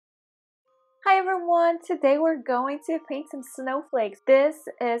Hi everyone! Today we're going to paint some snowflakes. This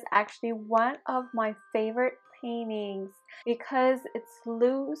is actually one of my favorite paintings because it's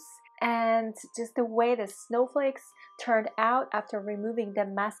loose and just the way the snowflakes turned out after removing the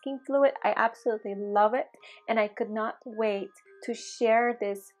masking fluid. I absolutely love it and I could not wait to share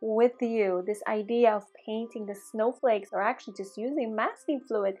this with you. This idea of painting the snowflakes or actually just using masking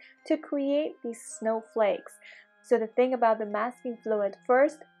fluid to create these snowflakes. So the thing about the masking fluid,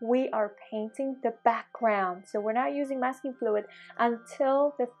 first we are painting the background. So we're not using masking fluid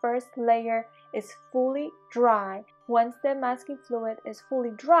until the first layer is fully dry. Once the masking fluid is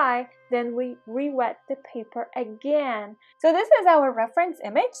fully dry, then we re-wet the paper again. So this is our reference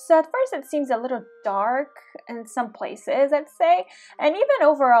image. So at first it seems a little dark in some places, I'd say. And even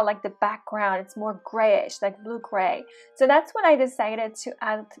overall, like the background, it's more grayish, like blue-gray. So that's when I decided to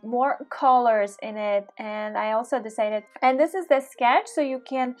add more colors in it. And I also decided, and this is the sketch, so you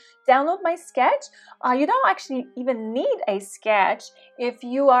can download my sketch. You don't actually even need a sketch if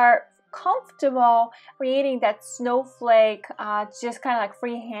you are comfortable creating that snowflake just kind of like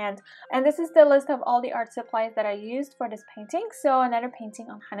freehand. And this is the list of all the art supplies that I used for this painting. So another painting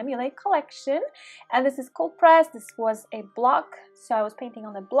on Hanamile collection, and this is cold press. This was a block, so I was painting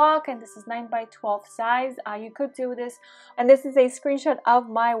on the block, and this is 9x12 size. You could do this, and this is a screenshot of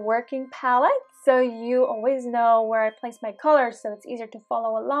my working palette, so you always know where I place my colors, so it's easier to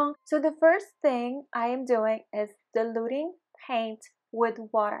follow along. So the first thing I am doing is diluting paint with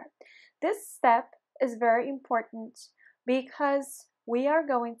water. This step is very important because we are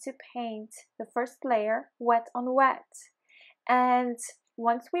going to paint the first layer wet on wet. And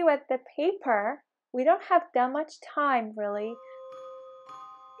once we wet the paper, we don't have that much time really